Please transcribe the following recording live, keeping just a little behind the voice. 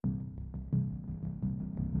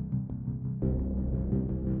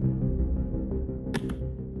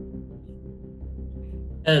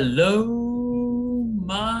Hello,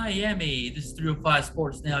 Miami. This is 305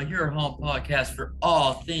 Sports Now, your home podcast for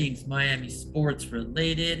all things Miami sports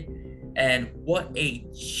related. And what a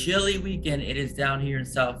chilly weekend it is down here in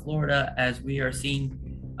South Florida as we are seeing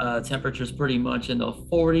temperatures pretty much in the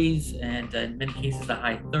 40s and in many cases the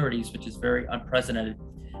high 30s, which is very unprecedented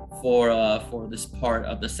for this part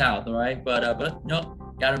of the South. All right, but no,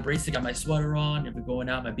 got to embrace it. Got my sweater on. If we're going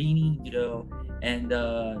out, my beanie, and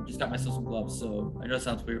just got myself some gloves. So I know it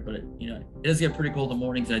sounds weird, but it does get pretty cold in the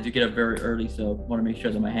mornings, and I do get up very early, so want to make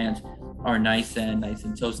sure that my hands are nice and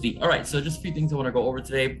toasty. All right, so just a few things I want to go over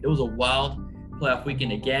today. It was a wild playoff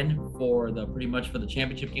weekend again for the pretty much for the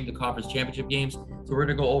championship game, the conference championship games. So we're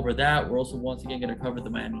gonna go over that. We're also once again gonna cover the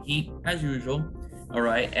Miami Heat as usual. All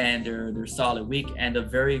right, and their solid week and a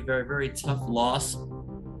very tough loss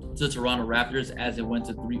to Toronto Raptors as it went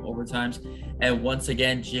to 3 overtimes. And once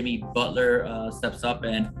again, Jimmy Butler steps up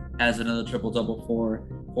and has another triple double for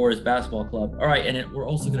his basketball club. All right, and we're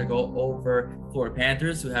also going to go over Florida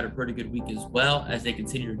Panthers, who had a pretty good week as well as they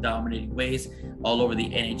continue their dominating ways all over the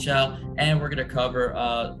NHL. And we're going to cover,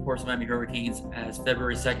 of course, Miami Hurricanes as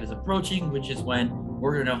February 2nd is approaching, which is when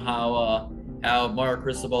we're going to know how Mario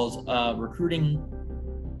Cristobal's recruiting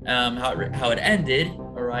how it ended.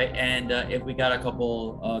 All right, and if we got a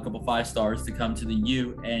couple 5 stars to come to the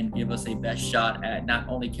U and give us a best shot at not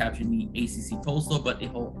only capturing the ACC Coastal but the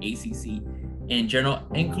whole ACC in general,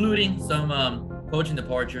 including some coaching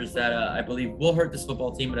departures that I believe will hurt this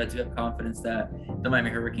football team, but I do have confidence that the Miami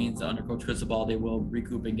Hurricanes under Coach Cristobal, they will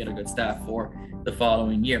recoup and get a good staff for the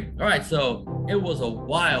following year. All right, so it was a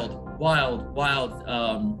wild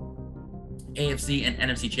AFC and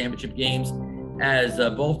NFC championship games as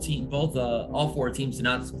all 4 teams did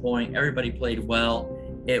not disappoint. Everybody played well.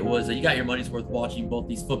 It was you got your money's worth watching both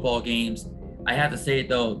these football games. I have to say it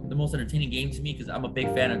though, the most entertaining game to me, because I'm a big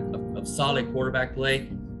fan of solid quarterback play,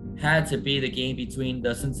 had to be the game between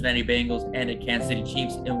the Cincinnati Bengals and the Kansas City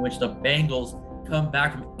Chiefs, in which the Bengals come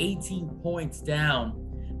back from 18 points down,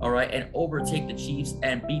 all right, and overtake the Chiefs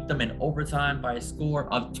and beat them in overtime by a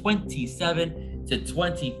score of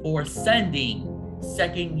 27-24, sending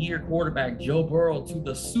second-year quarterback Joe Burrow to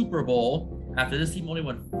the Super Bowl after this team only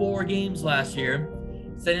won 4 games last year,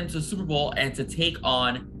 sent him to the Super Bowl and to take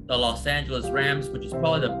on the Los Angeles Rams, which is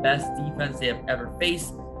probably the best defense they have ever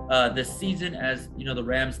faced this season. As you know, the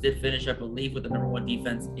Rams did finish, I believe, with the #1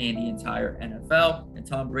 defense in the entire NFL, and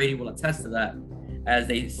Tom Brady will attest to that as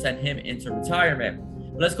they sent him into retirement.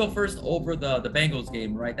 But let's go first over the Bengals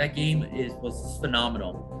game, right? That game was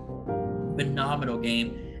phenomenal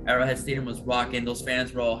game. Arrowhead Stadium was rocking. Those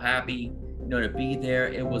fans were all happy, to be there.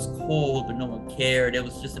 It was cold, but no one cared. It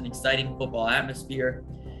was just an exciting football atmosphere.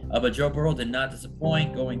 But Joe Burrow did not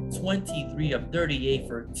disappoint, going 23 of 38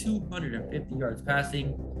 for 250 yards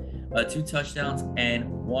passing, 2 touchdowns, and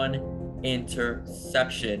 1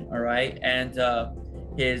 interception. All right, and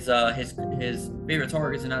his favorite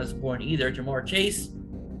targets did not disappoint either. Jamar Chase,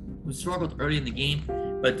 who struggled early in the game,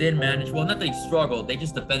 but did manage. Well, not that he struggled, they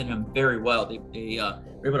just defended him very well. They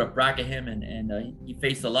were able to bracket him, and he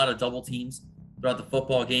faced a lot of double teams throughout the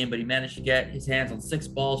football game, but he managed to get his hands on 6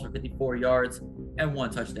 balls for 54 yards and 1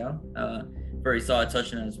 touchdown. Very solid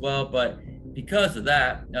touchdown as well. But because of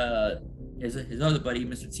that, his other buddy,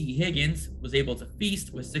 Mr. T. Higgins, was able to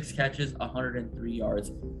feast with 6 catches, 103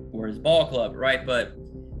 yards for his ball club, right? But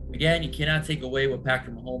again, you cannot take away what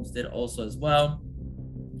Patrick Mahomes did also as well.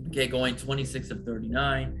 Okay, going 26 of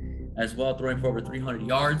 39 as well, throwing for over 300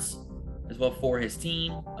 yards as well for his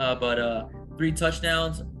team. But 3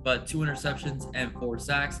 touchdowns, but 2 interceptions and 4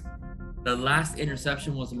 sacks. The last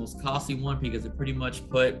interception was the most costly one because it pretty much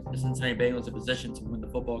put the Cincinnati Bengals in position to win the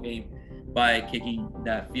football game by kicking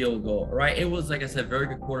that field goal. All right, it was, like I said, very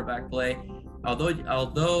good quarterback play. Although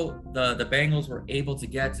the Bengals were able to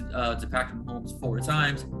get to Patrick Mahomes 4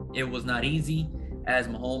 times, it was not easy, as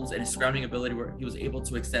Mahomes and his scrambling ability, where he was able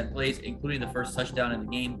to extend plays, including the first touchdown in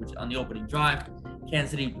the game, which on the opening drive,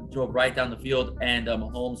 Kansas City drove right down the field, and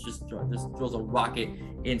Mahomes just throws a rocket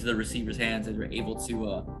into the receiver's hands, and they're able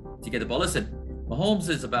to get the ball. Listen, Mahomes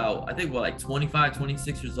is about, I think, 25,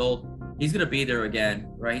 26 years old. He's gonna be there again,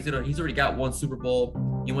 right? He's already got 1 Super Bowl.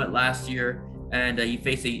 He went last year, and he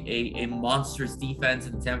faced a monstrous defense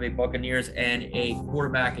in the Tampa Bay Buccaneers and a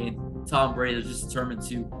quarterback in Tom Brady that's just determined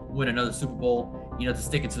to win another Super Bowl, to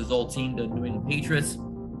stick it to his old team, the New England Patriots.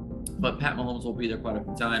 But Pat Mahomes will be there quite a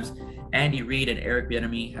few times. Andy Reid and Eric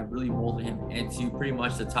Bieniemy have really molded him into pretty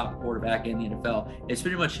much the top quarterback in the NFL. It's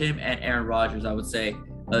pretty much him and Aaron Rodgers, I would say,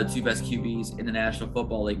 the 2 best QBs in the National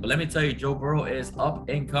Football League. But let me tell you, Joe Burrow is up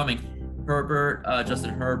and coming.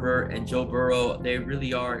 Justin Herbert, and Joe Burrow, they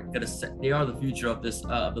really are they are the future of this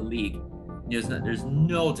of the league. there's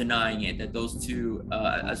no denying it that those two,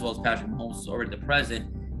 as well as Patrick Mahomes, is already the present.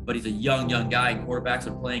 But he's a young guy, and quarterbacks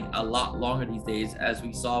are playing a lot longer these days, as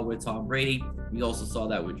we saw with Tom Brady. We also saw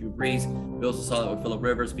that with Drew Brees. We also saw that with Phillip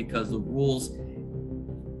Rivers, because the rules,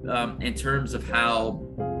 in terms of how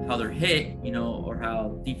they're hit, or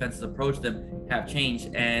how defenses approach them, have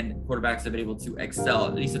changed, and quarterbacks have been able to excel.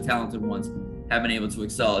 At least the talented ones have been able to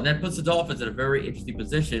excel, and that puts the Dolphins in a very interesting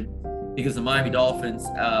position, because the Miami Dolphins,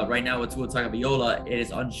 right now with Tua Tagovailoa, it is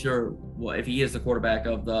unsure if he is the quarterback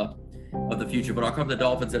of the future. But I'll cover the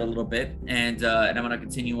Dolphins in a little bit, and I'm going to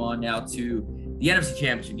continue on now to the NFC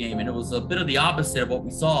Championship game, and it was a bit of the opposite of what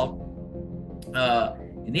we saw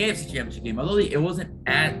in the AFC Championship game. Although it wasn't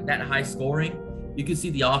at that high scoring, you could see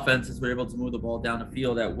the offenses were able to move the ball down the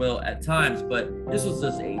field at will at times, but this was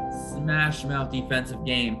just a smash mouth defensive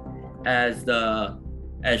game, as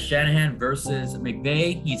Shanahan versus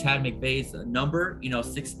McVay. He's had McVay's number,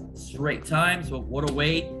 6 straight times, but what a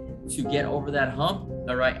way to get over that hump,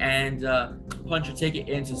 all right, and punch your ticket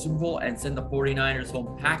into Super Bowl and send the 49ers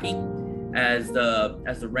home packing, as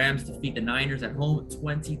the Rams defeat the Niners at home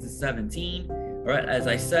 20-17. All right, as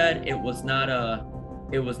I said, it was not a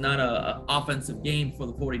offensive game for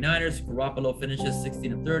the 49ers. Garoppolo finishes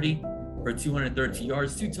 16-30 for 213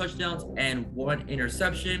 yards, 2 touchdowns, and 1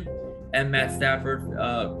 interception. And Matt Stafford,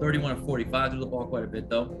 31-45, threw the ball quite a bit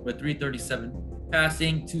though, with 337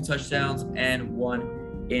 passing, 2 touchdowns, and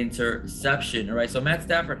 1 interception. All right, so Matt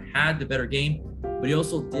Stafford had the better game, but he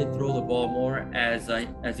also did throw the ball more, as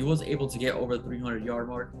he was able to get over the 300-yard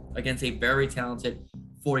mark against a very talented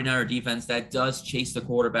 49er defense that does chase the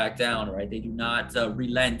quarterback down. Right, they do not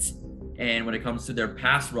relent, and when it comes to their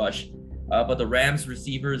pass rush. But the Rams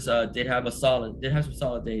receivers did have some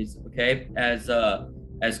solid days. Okay,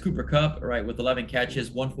 as Cooper Kupp, right, with 11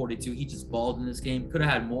 catches, 142. He just balled in this game. Could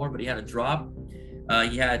have had more, but he had a drop.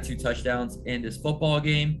 He had 2 touchdowns in this football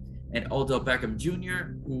game. And Odell Beckham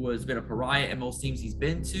Jr., who has been a pariah in most teams he's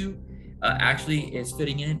been to, actually is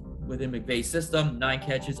fitting in within McVay's system. 9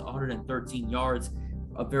 catches, 113 yards.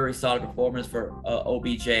 A very solid performance for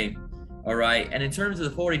OBJ. All right. And in terms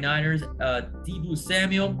of the 49ers, Deebo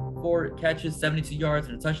Samuel, 4 catches, 72 yards,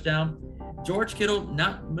 and a touchdown. George Kittle,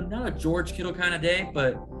 not a George Kittle kind of day,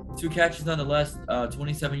 but 2 catches nonetheless,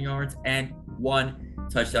 27 yards and 1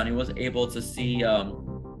 touchdown. He was able to see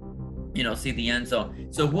the end zone.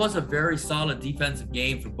 So it was a very solid defensive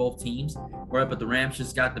game for both teams, right? But the Rams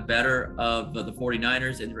just got the better of the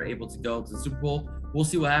 49ers, and were able to go to the Super Bowl. We'll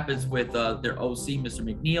see what happens with their OC, Mr.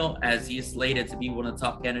 McNeil, as he is slated to be one of the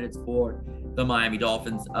top candidates for the Miami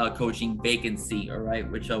Dolphins coaching vacancy, all right,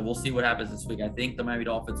 which we'll see what happens this week. I think the Miami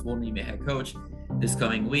Dolphins will name a head coach this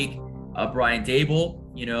coming week. Brian Daboll,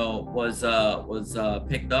 was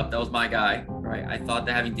picked up. That was my guy, right? I thought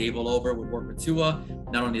that having Daboll over would work with Tua.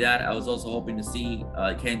 Not only that, I was also hoping to see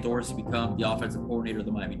Ken Dorsey become the offensive coordinator of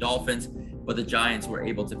the Miami Dolphins, but the Giants were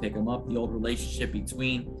able to pick him up. The old relationship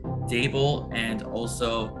between Daboll and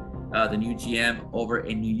also the new GM over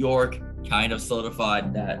in New York kind of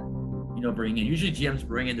solidified that, usually GMs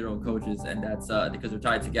bring in their own coaches, and that's because they're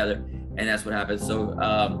tied together, and that's what happens. So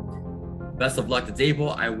best of luck to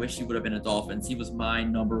Daboll. I wish he would have been a Dolphins. He was my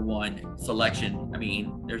number 1 selection. I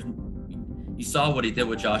mean, you saw what he did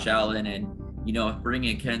with Josh Allen, and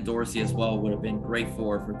bringing in Ken Dorsey as well would have been great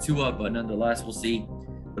for Tua, but nonetheless, we'll see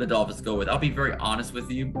what the Dolphins go with. I'll be very honest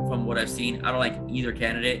with you, from what I've seen, I don't like either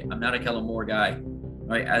candidate. I'm not a Kellen Moore guy,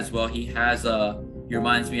 right? As well, he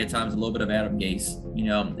reminds me at times a little bit of Adam Gase,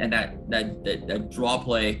 and that draw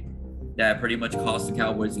play that pretty much cost the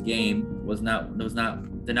Cowboys the game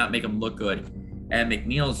did not make him look good. And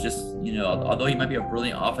McNeil's just, although he might be a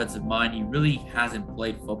brilliant offensive mind, he really hasn't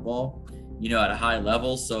played football, at a high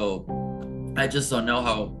level. So I just don't know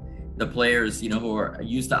how the players, who are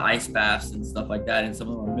used to ice baths and stuff like that, and some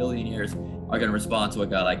of them are millionaires, are going to respond to a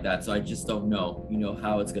guy like that. So I just don't know,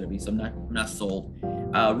 how it's going to be. So I'm not sold.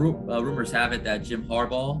 Rumors have it that Jim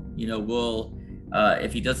Harbaugh, will,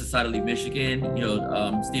 if he does decide to leave Michigan,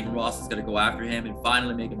 Stephen Ross is going to go after him and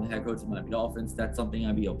finally make him the head coach of the Miami Dolphins. That's something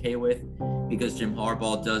I'd be okay with, because Jim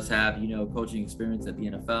Harbaugh does have, coaching experience at the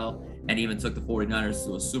NFL, and even took the 49ers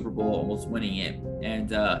to a Super Bowl, almost winning it. And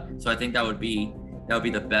so I think that would be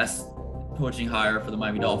the best coaching hire for the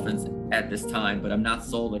Miami Dolphins at this time. But I'm not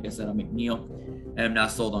sold, like I said, on McNeil, and I'm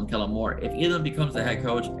not sold on Kellen Moore. If either of them becomes the head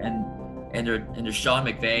coach and they're Sean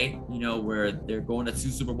McVay, where they're going to 2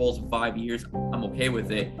 Super Bowls in 5 years, I'm okay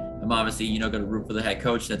with it. I'm obviously, going to root for the head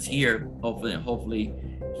coach that's here. Hopefully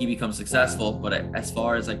he becomes successful. But as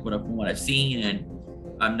far as from what I've seen, and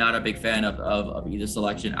I'm not a big fan of either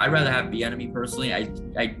selection. I'd rather have Bieniemy personally.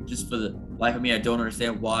 I just, for the life of me, I don't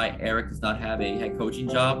understand why Eric does not have a head coaching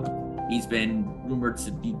job. He's been rumored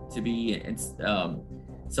to be in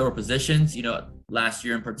several positions. You know, last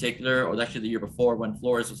year in particular, or actually the year before when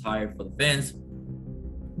Flores was hired for the Fins.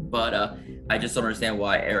 But I just don't understand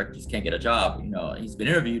why Eric just can't get a job. You know, he's been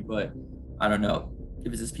interviewed, but I don't know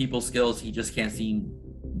if it's his people skills. He just can't seem.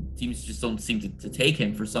 Teams just don't seem to take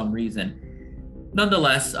him for some reason.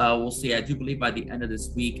 Nonetheless, we'll see. I do believe by the end of this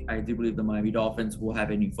week, I do believe the Miami Dolphins will have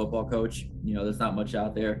a new football coach. You know, there's not much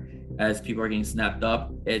out there as people are getting snapped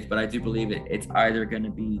up. But I do believe it's either going to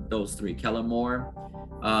be those three: Kellen Moore,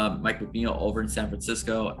 Mike McNeil over in San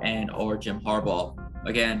Francisco, or Jim Harbaugh.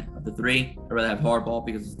 Again, of the three, I'd rather have Harbaugh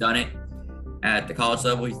because he's done it at the college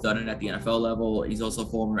level. He's done it at the NFL level. He's also a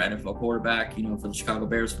former NFL quarterback, you know, for the Chicago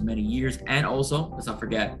Bears for many years. And also, let's not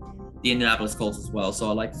forget, the Indianapolis Colts as well. So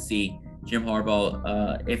I'd like to see Jim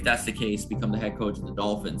Harbaugh, if that's the case, become the head coach of the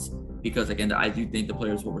Dolphins. Because again, I do think the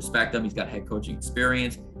players will respect him. He's got head coaching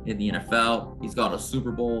experience in the NFL. He's got a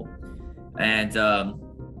Super Bowl and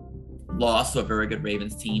lost to a very good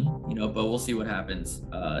Ravens team, you know, but we'll see what happens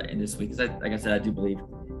in this week. Because like I said, I do believe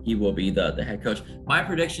he will be the head coach. My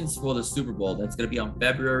predictions for the Super Bowl, that's going to be on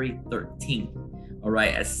February 13th, all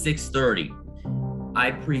right, at 6:30.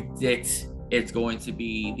 I predict it's going to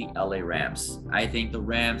be the LA Rams. I think the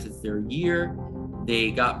Rams, it's their year.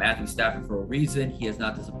 They got Matthew Stafford for a reason. He has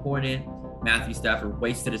not disappointed. Matthew Stafford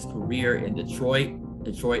wasted his career in Detroit.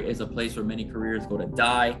 Detroit is a place where many careers go to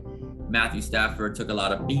die. Matthew Stafford took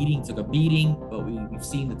a beating, but we've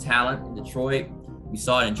seen the talent in Detroit. We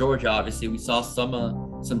saw it in Georgia, obviously. We saw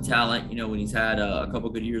some talent, you know, when he's had a couple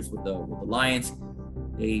good years with the Lions.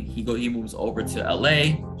 He moves over to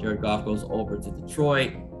LA. Jared Goff goes over to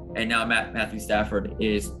Detroit. And now Matthew Stafford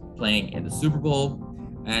is playing in the Super Bowl,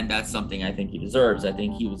 and that's something I think he deserves. I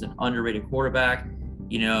think he was an underrated quarterback,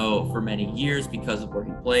 you know, for many years because of where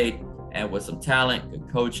he played and with some talent, good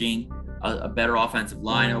coaching, a better offensive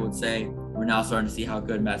line, I would say. We're now starting to see how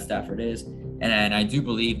good Matt Stafford is, and I do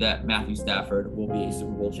believe that Matthew Stafford will be a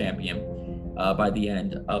Super Bowl champion by the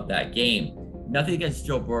end of that game. Nothing against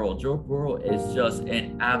Joe Burrow. Joe Burrow is just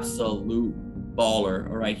an absolute baller,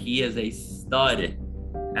 all right? He is a stud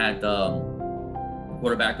at the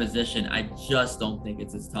quarterback position. I just don't think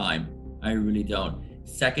it's his time. I really don't.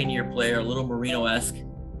 Second-year player, a little Marino-esque,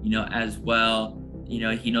 you know, as well. You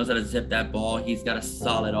know, he knows how to zip that ball. He's got a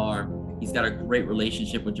solid arm. He's got a great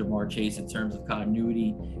relationship with Jamar Chase in terms of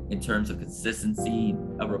continuity, in terms of consistency,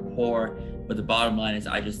 a rapport. But the bottom line is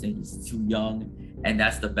I just think he's too young, and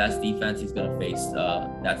that's the best defense he's going to face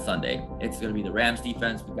that Sunday. It's going to be the Rams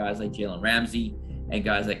defense with guys like Jalen Ramsey and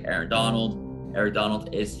guys like Aaron Donald. Aaron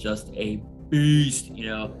Donald is just a beast, you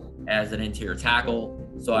know, as an interior tackle.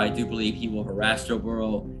 So I do believe he will harass Joe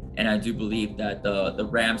Burrow. And I do believe that the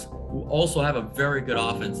Rams, who also have a very good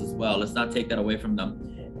offense as well, let's not take that away from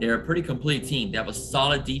them. They're a pretty complete team. They have a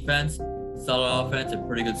solid defense, solid offense, and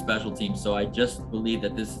pretty good special teams. So I just believe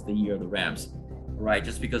that this is the year of the Rams, right?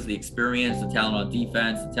 Just because of the experience, the talent on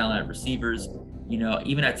defense, the talent at receivers, you know,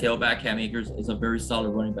 even at tailback, Cam Akers is a very solid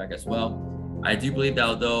running back as well. I do believe that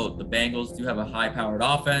although the Bengals do have a high-powered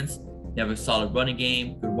offense, they have a solid running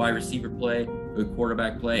game, good wide receiver play, good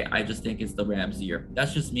quarterback play, I just think it's the Rams' year.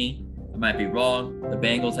 That's just me. I might be wrong. The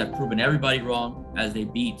Bengals have proven everybody wrong as they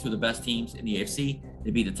beat two of the best teams in the AFC.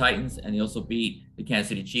 They beat the Titans, and they also beat the Kansas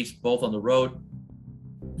City Chiefs, both on the road.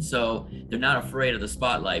 So they're not afraid of the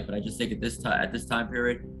spotlight, but I just think at this time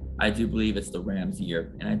period, I do believe it's the Rams'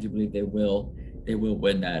 year, and I do believe they will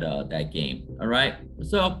win that game. All right.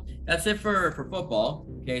 So that's it for football.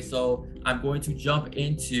 Okay. So I'm going to jump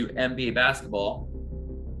into NBA basketball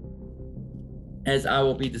as I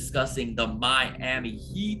will be discussing the Miami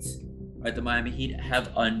Heat. Right. The Miami Heat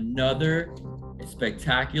have another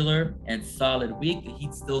spectacular and solid week. The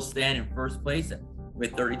Heat still stand in first place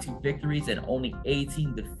with 32 victories and only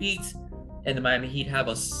 18 defeats. And the Miami Heat have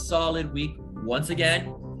a solid week once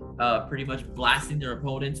again. Pretty much blasting their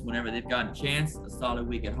opponents whenever they've gotten a chance. A solid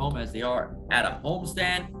week at home as they are at a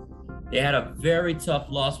homestand. They had a very tough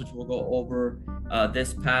loss, which we'll go over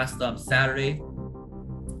this past Saturday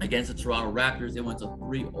against the Toronto Raptors. They went to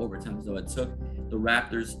 3 overtimes, though. It took the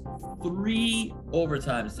Raptors 3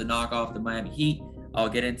 overtimes to knock off the Miami Heat. I'll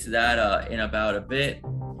get into that in about a bit.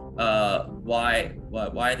 Why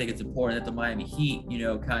I think it's important that the Miami Heat, you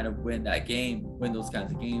know, kind of win those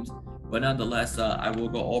kinds of games. But nonetheless, I will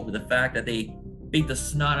go over the fact that they beat the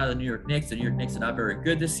snot out of the New York Knicks. The New York Knicks are not very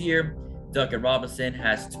good this year. Duncan Robinson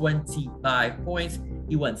has 25 points.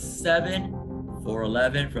 He went 7 for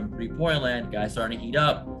 11 from three-point land. Guy's starting to heat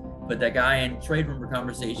up. But that guy in trade rumor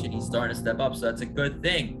conversation, he's starting to step up, so that's a good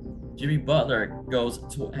thing. Jimmy Butler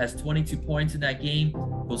has 22 points in that game,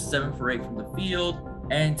 goes 7 for 8 from the field.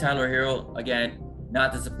 And Tyler Hero, again,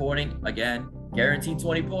 not disappointing. Again, guaranteed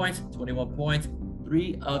 20 points, 21 points,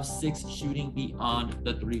 3 of 6 shooting beyond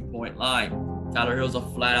the 3-point line. Tyler Herro's a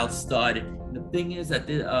flat-out stud. And the thing is that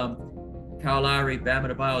Kyle Lowry, Bam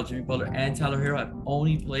Adebayo, Jimmy Butler, and Tyler Herro have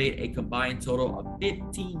only played a combined total of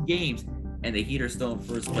 15 games, and the Heat are still in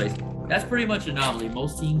first place. That's pretty much an anomaly.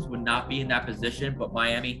 Most teams would not be in that position, but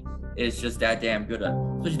Miami is just that damn good,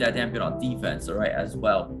 especially that damn good on defense, all right, as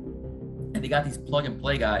well. And they got these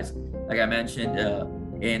plug-and-play guys, like I mentioned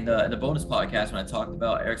in the bonus podcast when I talked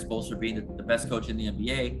about Eric Spoelstra being the best coach in the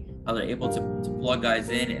NBA, how they're able to plug guys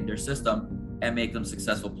in their system and make them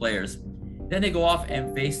successful players. Then they go off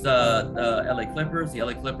and face the LA Clippers. The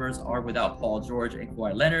LA Clippers are without Paul George and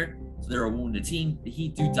Kawhi Leonard, so they're a wounded team. The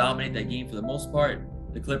Heat do dominate that game for the most part.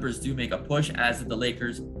 The Clippers do make a push, as did the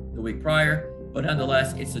Lakers the week prior, but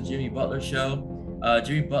nonetheless, it's a Jimmy Butler show.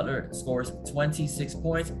 Jimmy Butler scores 26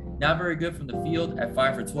 points, not very good from the field at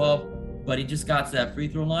 5 for 12, but he just got to that free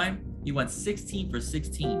throw line. He went 16 for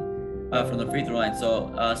 16 from the free throw line.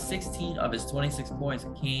 So 16 of his 26 points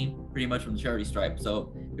came pretty much from the charity stripe.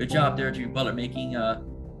 So good job there, Jimmy Butler, making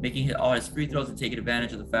hit all his free throws and taking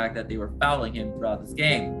advantage of the fact that they were fouling him throughout this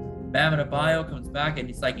game. Bam Adebayo comes back and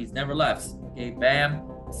it's like he's never left. Okay, Bam,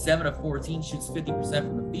 7 of 14, shoots 50%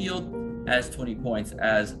 from the field, has 20 points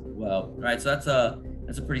as well. All right, so that's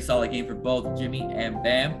a pretty solid game for both Jimmy and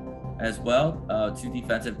Bam as well. Two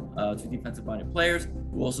defensive-minded players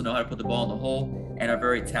who also know how to put the ball in the hole and are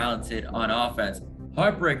very talented on offense.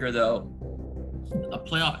 Heartbreaker though, a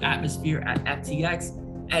playoff atmosphere at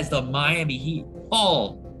FTX as the Miami Heat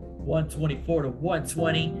fall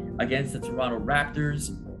 124-120 against the Toronto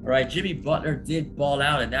Raptors. All right, Jimmy Butler did ball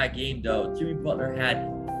out in that game though. Jimmy Butler had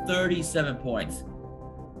 37 points,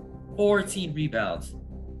 14 rebounds,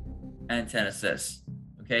 and 10 assists.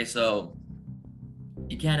 Okay, so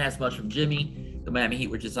you can't ask much from Jimmy. The Miami Heat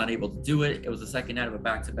were just unable to do it. It was the second night of a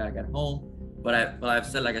back-to-back at home. But I've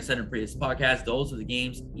said, like I said in previous podcasts, those are the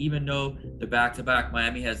games, even though the back-to-back,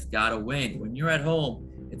 Miami has got to win. When you're at home,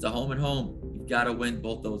 it's a home and home. You've got to win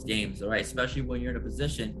both those games, all right? Especially when you're in a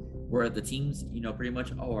position where the teams, pretty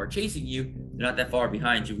much are chasing you. They're not that far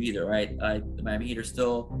behind you either, right? The Miami Heat are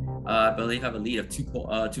still, I believe, have a lead of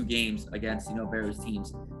two games against, various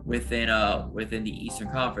teams within the Eastern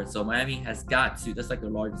Conference. So Miami has got to, that's like their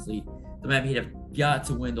largest lead. The Miami Heat have got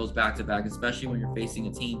to win those back-to-back, especially when you're facing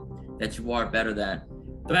a team that you are better than.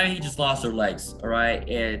 The Miami Heat just lost their legs, all right?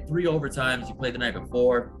 And 3 overtimes you played the night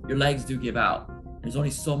before, your legs do give out. There's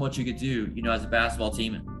only so much you could do, as a basketball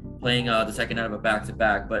team playing the second night of a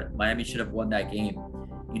back-to-back, but Miami should have won that game,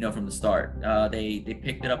 from the start. They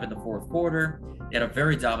picked it up in the fourth quarter. They had a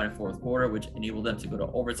very dominant fourth quarter, which enabled them to go to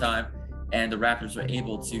overtime, and the Raptors were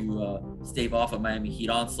able to stave off a Miami Heat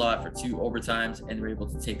onslaught for 2 overtimes, and they were able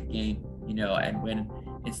to take the game, and win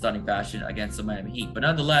in stunning fashion against the Miami Heat. But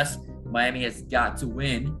nonetheless, Miami has got to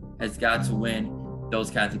win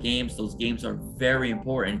those kinds of games. Those games are very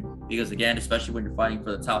important because, again, especially when you're fighting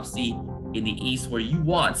for the top seed in the East, where you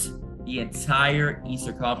want the entire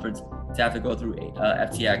Eastern Conference to have to go through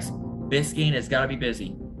FTX. Biscayne has got to be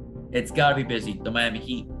busy. It's got to be busy. The Miami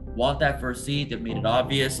Heat want that first seed. They've made it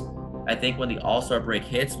obvious. I think when the All-Star break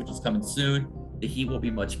hits, which is coming soon, the Heat will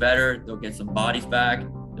be much better. They'll get some bodies back.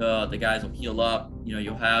 The guys will heal up.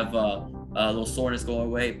 You'll have a little soreness go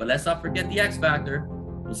away. But let's not forget the X Factor.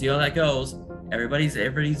 We'll see how that goes. Everybody's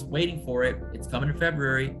waiting for it. It's coming in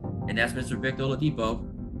February, and that's Mr. Victor Oladipo.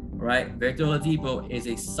 Right, Victor Oladipo is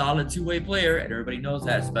a solid 2-way player, and everybody knows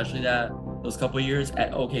that, especially those couple of years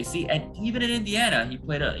at OKC and even in Indiana, he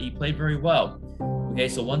played very well. Okay,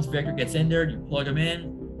 so once Victor gets in there, you plug him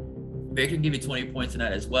in. Victor can give you 20 points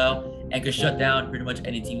tonight as well, and could shut down pretty much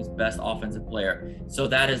any team's best offensive player. So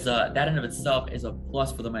that in of itself is a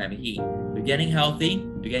plus for the Miami Heat. They're getting healthy.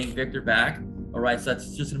 They're getting Victor back. All right, so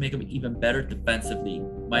that's just gonna make them even better defensively.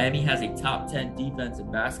 Miami has a top 10 defense in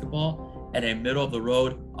basketball and a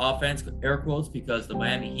middle-of-the-road offense, air quotes, because the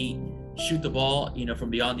Miami Heat shoot the ball, from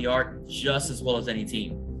beyond the arc just as well as any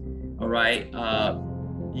team. All right,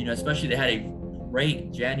 especially they had a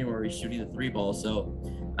great January shooting the 3 ball, so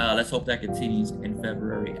let's hope that continues in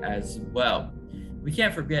February as well. We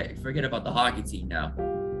can't forget about the hockey team now.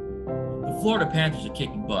 The Florida Panthers are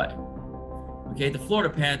kicking butt. Okay, the Florida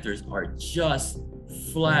Panthers are just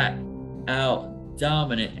flat out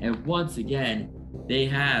dominant, and once again, they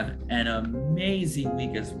have an amazing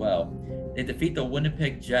week as well. They defeat the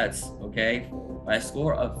Winnipeg Jets, okay, by a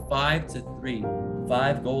score of 5-3,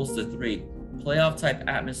 5 goals to 3. Playoff type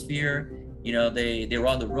atmosphere. They were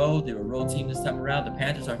on the road. They were a road team this time around. The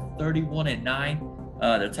Panthers are 31-9.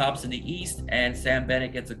 They're tops in the East, and Sam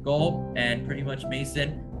Bennett gets a goal, and pretty much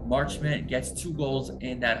Mason Marchment gets 2 goals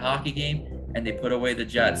in that hockey game. and they put away the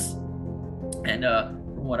Jets. And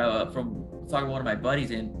from talking to one of my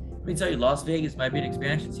buddies, and let me tell you, Las Vegas might be an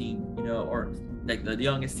expansion team, or like the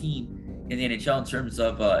youngest team in the NHL in terms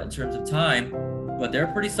of time, but they're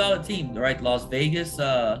a pretty solid team, right? Las Vegas is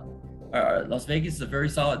a very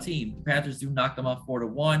solid team. The Panthers do knock them off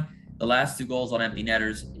 4-1. The last 2 goals on empty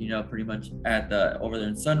netters, pretty much over there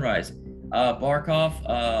in Sunrise. Barkov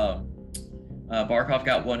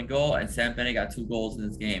got 1 goal, and Sam Bennett got 2 goals in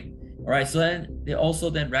this game. All right, so then they also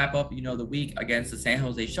wrap up, the week against the San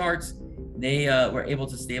Jose Sharks. They were able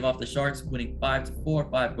to stave off the Sharks, winning 5-4,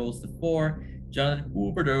 5 goals to 4. Jonathan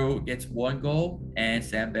Huberdeau gets 1 goal, and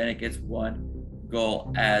Sam Bennett gets 1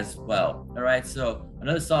 goal as well. All right, so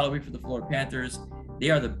another solid week for the Florida Panthers. They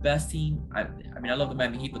are the best team. I love the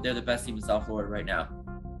Miami Heat, but they're the best team in South Florida right now.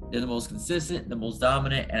 They're the most consistent, the most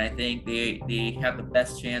dominant, and I think they have the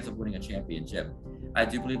best chance of winning a championship. I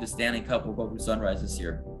do believe the Stanley Cup will go through Sunrise this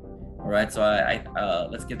year. All right, so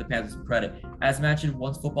let's give the Panthers some credit. As mentioned,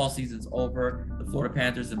 once football season's over, the Florida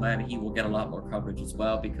Panthers and Miami Heat will get a lot more coverage as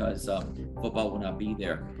well, because football will not be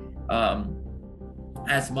there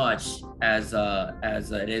as much as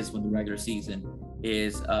it is when the regular season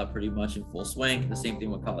is pretty much in full swing. The same thing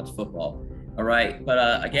with college football. All right,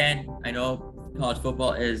 but again, I know college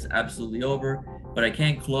football is absolutely over, but I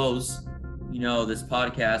can't close this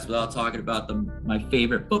podcast without talking about my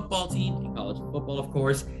favorite football team in college football, of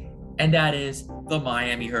course, and that is the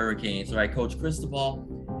Miami Hurricanes. All right, Coach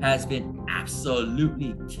Cristobal has been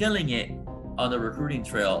absolutely killing it on the recruiting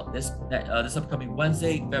trail. This upcoming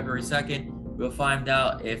Wednesday, February 2nd, we'll find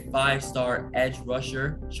out if 5-star edge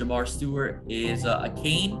rusher Shamar Stewart is a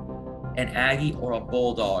Cane, an Aggie, or a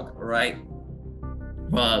Bulldog. All right.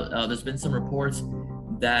 Well, there's been some reports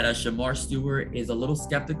that Shamar Stewart is a little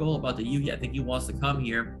skeptical about the U. I think he wants to come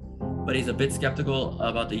here, but he's a bit skeptical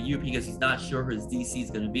about the U because he's not sure who his DC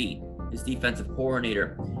is going to be, his defensive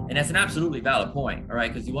coordinator. And that's an absolutely valid point, all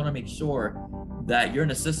right, because you want to make sure that you're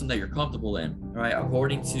in a system that you're comfortable in, all right?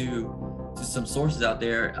 According to some sources out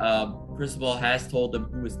there, Cristobal has told them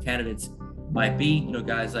who his candidates might be,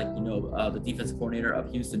 guys like, the defensive coordinator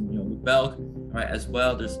of Houston, Luke Belk, all right, as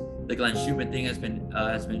well. There's the Glenn Schumann thing has been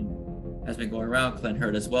going around. Clint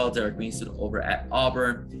Hurd as well. Derek Mason over at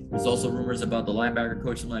Auburn. There's also rumors about the linebacker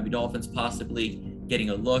coach of the Miami Dolphins possibly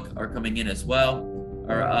getting a look or coming in as well.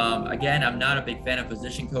 Or again, I'm not a big fan of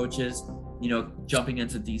position coaches, jumping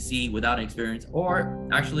into DC without experience. Or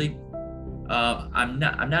actually, I'm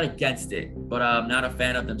not against it, but I'm not a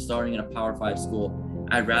fan of them starting in a Power 5 school.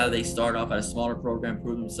 I'd rather they start off at a smaller program,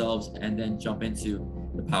 prove themselves, and then jump into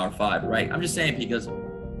the Power 5, right? I'm just saying because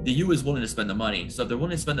the U is willing to spend the money. So if they're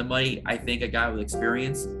willing to spend the money, I think a guy with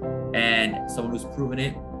experience and someone who's proven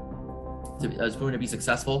to be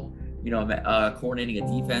successful, coordinating a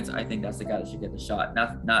defense, I think that's the guy that should get the shot,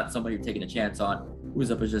 not somebody you're taking a chance on who's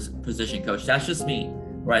a position coach. That's just me,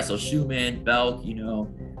 right? So Schumann, Belk,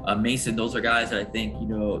 Mason, those are guys that I think,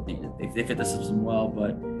 they fit the system well.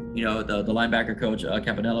 But, the linebacker coach,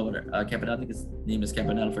 Campanella, I think his name is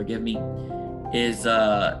Campanella, forgive me, is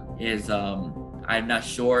I'm not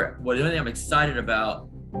sure. Well, the only thing I'm excited about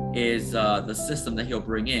is the system that he'll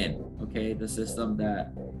bring in. Okay, the system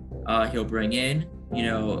that he'll bring in,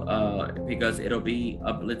 because it'll be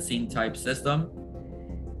a blitzing type system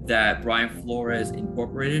that Brian Flores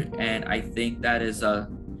incorporated, and I think that is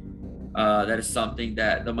something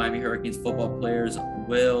that the Miami Hurricanes football players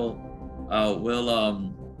will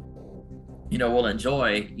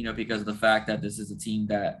enjoy, because of the fact that this is a team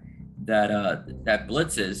that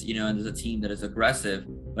blitzes, and there's a team that is aggressive.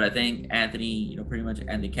 But I think Anthony, pretty much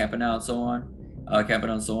Anthony Campanella and so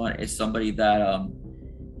on, is somebody that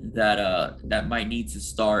might need to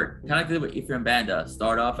start kind of like with Ephraim Banda,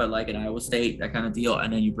 start off at like an Iowa State, that kind of deal,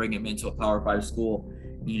 and then you bring him into a Power 5 school,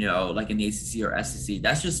 like in the ACC or SEC.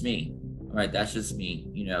 That's just me, all right? That's just me,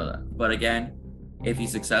 But again, if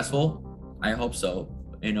he's successful, I hope so,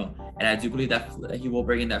 and I do believe that he will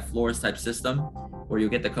bring in that Flores type system, where you'll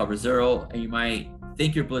get the cover zero and you might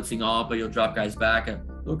think you're blitzing off, but you'll drop guys back. A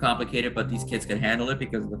little complicated, but these kids can handle it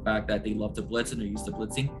because of the fact that they love to blitz and they're used to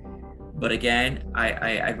blitzing. But again,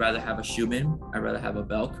 I'd rather have a Schumann. I'd rather have a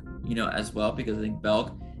Belk, as well, because I think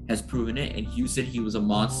Belk has proven it. In Houston, he was a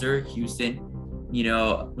monster. Houston,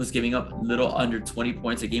 was giving up little under 20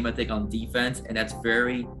 points a game, I think, on defense. And that's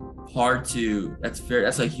very hard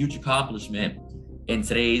that's a huge accomplishment in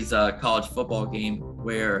today's college football game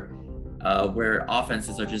where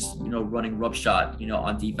offenses are just, running rub shot,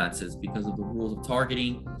 on defenses because of the rules of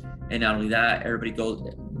targeting. And not only that,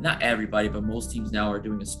 not everybody, but most teams now are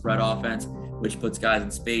doing a spread offense, which puts guys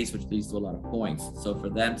in space, which leads to a lot of points. So for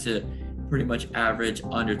them to pretty much average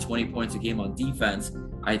under 20 points a game on defense,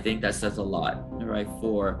 I think that says a lot, right,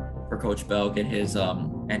 for Coach Belk and his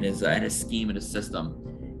scheme and his system,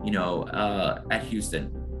 at Houston,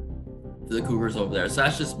 for the Cougars over there. So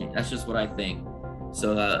that's just me. That's just what I think.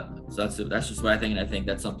 So that's just what I think, and I think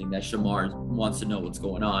that's something that Shamar wants to know what's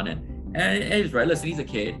going on. And he's right. Listen, he's a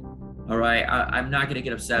kid. All right, I'm not gonna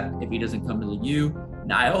get upset if he doesn't come to the U.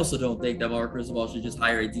 Now, I also don't think that Mark Cristobal should just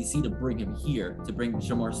hire a DC to bring him here, to bring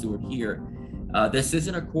Shamar Stewart here. This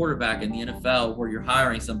isn't a quarterback in the NFL where you're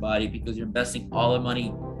hiring somebody because you're investing all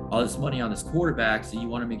this money on this quarterback, so you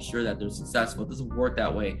want to make sure that they're successful. It doesn't work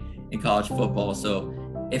that way in college football. So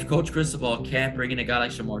if Coach Cristobal can't bring in a guy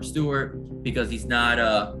like Shamar Stewart because he's not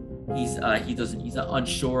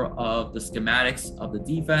unsure of the schematics of the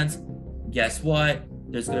defense, guess what?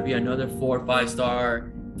 There's going to be another 4 or 5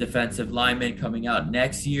 star defensive lineman coming out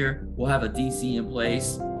next year. We'll have a DC in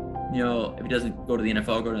place. If he doesn't go to the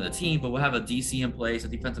NFL, go to the team, but we'll have a DC in place, a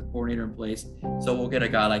defensive coordinator in place. So we'll get a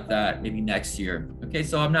guy like that maybe next year. Okay,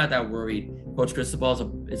 so I'm not that worried. Coach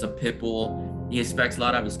Cristobal is a pit bull. He expects a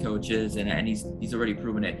lot of his coaches, and he's already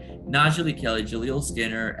proven it. Najee Kelly, Jaleel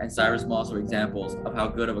Skinner, and Cyrus Moss are examples of how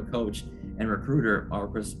good of a coach and recruiter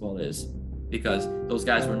Mark Cristobal is, because those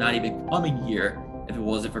guys were not even coming here if it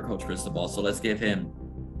wasn't for Coach Cristobal. So let's give him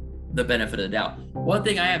the benefit of the doubt. One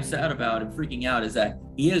thing I am sad about and freaking out is that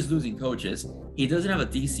he is losing coaches. He doesn't have a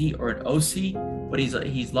DC or an OC, but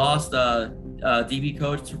he's lost DB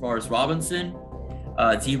coach Travaris Robinson.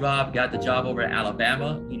 T-Rob got the job over at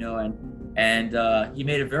Alabama, and he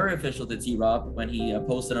made it very official to T-Rob when he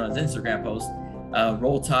posted on his Instagram post,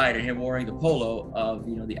 Roll Tide, and him wearing the polo of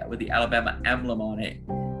with the Alabama emblem on it.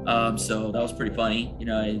 So that was pretty funny.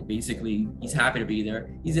 Basically he's happy to be there.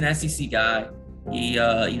 He's an SEC guy. He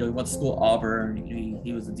went to school at Auburn.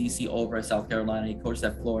 He was a DC over at South Carolina. He coached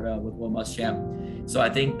at Florida with Will Muschamp. So I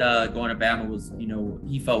think going to Bama was,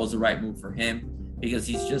 he felt was the right move for him, because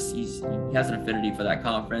he has an affinity for that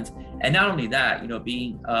conference. And not only that,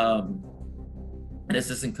 being an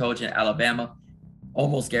assistant coach in Alabama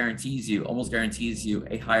almost guarantees you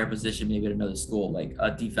a higher position, maybe at another school, like a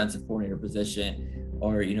defensive coordinator position,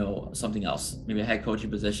 or something else, maybe a head coaching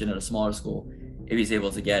position at a smaller school, if he's able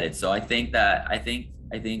to get it. So I think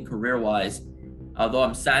career-wise, although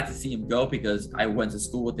I'm sad to see him go, because I went to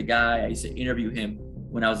school with the guy, I used to interview him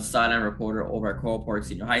when I was a sideline reporter over at Coral Park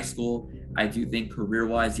Senior High School. I do think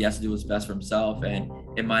career-wise, he has to do what's best for himself, and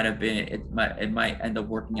it might end up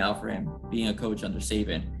working out for him being a coach under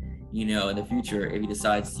Saban, in the future, if he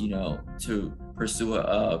decides, to pursue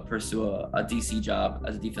a DC job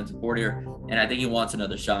as a defensive coordinator. And I think he wants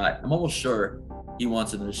another shot. I'm almost sure he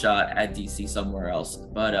wants another shot at DC somewhere else.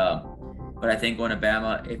 But I think going to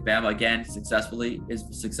Bama, if Bama again is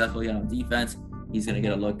successfully on defense, he's going to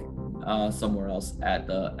get a look somewhere else as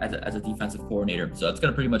a defensive coordinator. So it's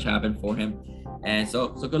going to pretty much happen for him. And so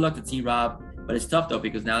good luck to T-Rob. But it's tough though,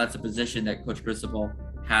 because now that's a position that Coach Cristobal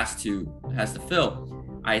has to fill.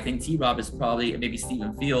 I think T-Rob is probably maybe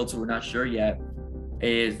Stephen Fields, who we're not sure yet.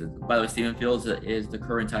 By the way, Stephen Fields is the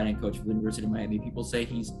current tight end coach of the University of Miami. People say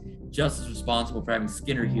he's just as responsible for having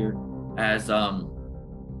Skinner here as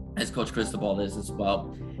Coach Cristobal is as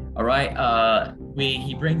well. All right,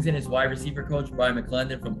 he brings in his wide receiver coach Brian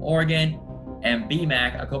McClendon from Oregon, and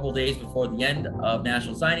BMAC a couple days before the end of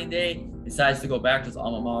National Signing Day decides to go back to his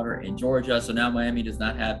alma mater in Georgia. So now Miami does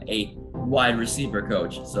not have a wide receiver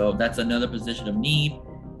coach. So that's another position of need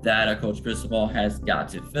that Coach Cristobal has got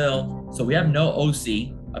to fill. So we have no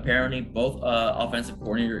OC. Apparently, both offensive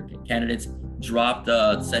coordinator candidates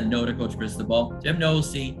said no to Coach Cristobal. So we have no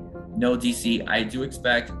OC, no DC. I do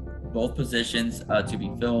expect both positions to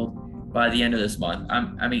be filled by the end of this month.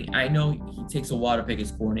 I know he takes a while to pick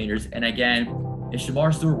his coordinators. And again, if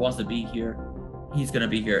Shamar Stewart wants to be here, he's going to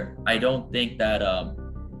be here. I don't think that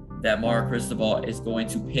Mark Cristobal is going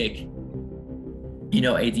to pick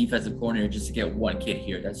a defensive coordinator just to get one kid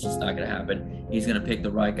here. That's just not going to happen. He's going to pick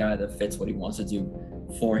the right guy that fits what he wants to do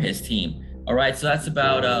for his team. All right, so that's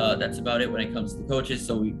about it when it comes to the coaches.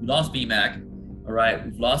 So we lost BMAC. All right,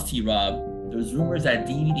 we've lost T-Rob. There's rumors that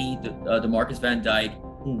DVD, DeMarcus Van Dyke,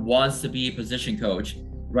 who wants to be a position coach.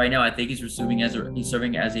 Right now, I think he's serving as a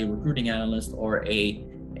recruiting analyst or a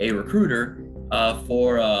recruiter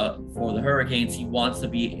for the Hurricanes. He wants to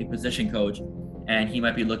be a position coach, and he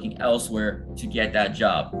might be looking elsewhere to get that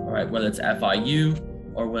job. All right, whether it's FIU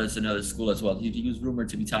or whether it's another school as well. He was rumored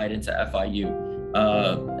to be tied into FIU.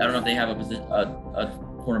 I don't know if they have a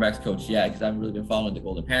cornerbacks coach yet, because I haven't really been following the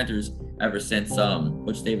Golden Panthers ever since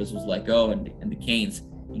Butch Davis was let go, and the Canes,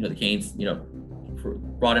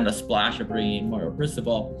 brought in a splash of bringing Mario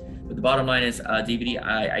Cristobal. But the bottom line is, DVD,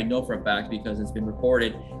 I know for a fact because it's been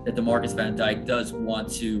reported that DeMarcus Van Dyke does want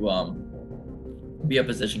to be a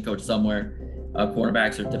position coach somewhere,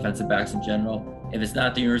 cornerbacks or defensive backs in general. If it's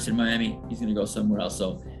not the University of Miami, he's going to go somewhere else.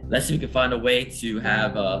 So let's see if we can find a way to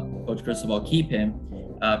have Coach Cristobal keep him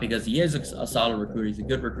because he is a solid recruiter. He's a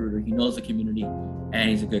good recruiter. He knows the community, and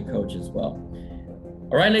he's a good coach as well.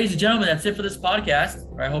 All right, ladies and gentlemen, that's it for this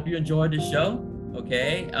podcast. I hope you enjoyed the show.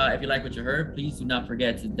 Okay, if you like what you heard, please do not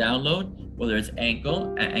forget to download, whether it's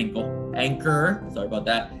Anchor, sorry about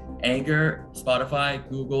that, Anchor, Spotify,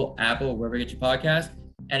 Google, Apple, wherever you get your podcast.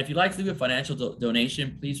 And if you'd like to leave a financial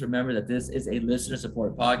donation, please remember that this is a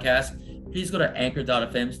listener-supported podcast. Please go to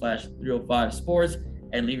anchor.fm/305sports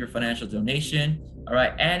and leave your financial donation. All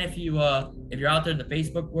right, and if you're out there in the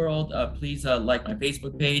Facebook world, please like my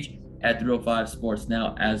Facebook page at 305 Sports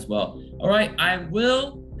now as well. All right, that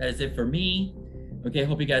is it for me. Okay,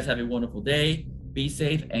 hope you guys have a wonderful day. Be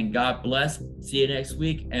safe and God bless. See you next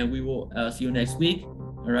week, and we will see you next week.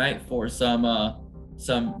 All right, for some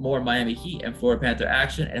more Miami Heat and Florida Panther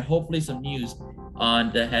action, and hopefully some news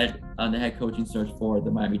on the head coaching search for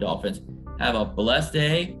the Miami Dolphins. Have a blessed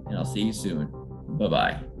day, and I'll see you soon.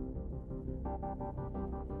 Bye-bye.